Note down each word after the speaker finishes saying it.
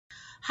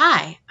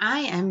Hi, I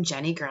am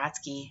Jenny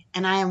Grodsky,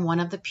 and I am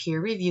one of the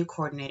peer review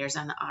coordinators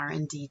on the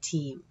R&D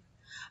team.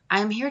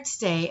 I am here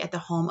today at the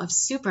home of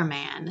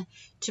Superman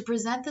to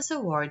present this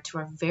award to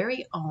our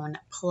very own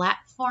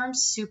platform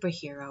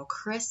superhero,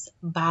 Chris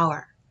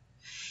Baur.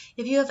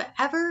 If you have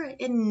ever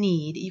in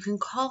need, you can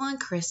call on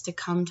Chris to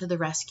come to the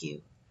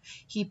rescue.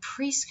 He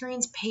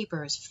pre-screens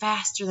papers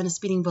faster than a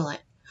speeding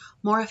bullet,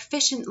 more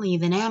efficiently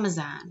than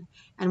Amazon,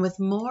 and with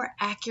more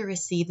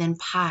accuracy than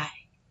Pi.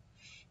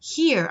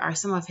 Here are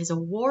some of his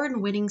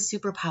award-winning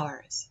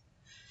superpowers: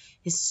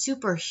 his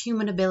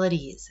superhuman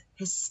abilities,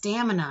 his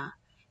stamina,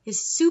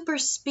 his super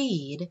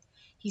speed.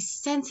 He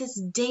senses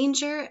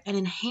danger and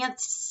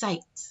enhanced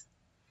sight.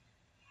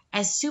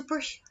 As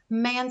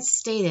Superman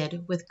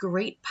stated, with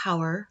great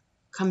power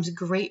comes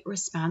great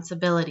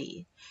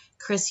responsibility.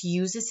 Chris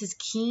uses his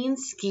keen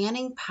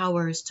scanning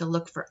powers to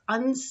look for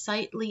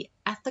unsightly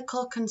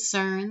ethical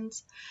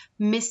concerns,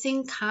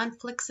 missing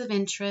conflicts of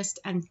interest,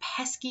 and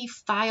pesky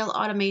file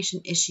automation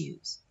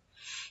issues.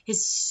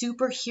 His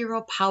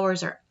superhero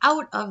powers are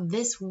out of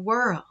this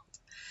world.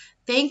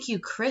 Thank you,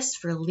 Chris,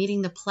 for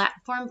leading the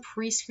platform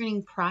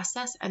pre-screening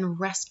process and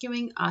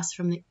rescuing us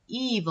from the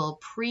evil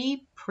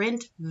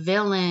pre-print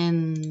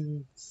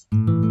villains.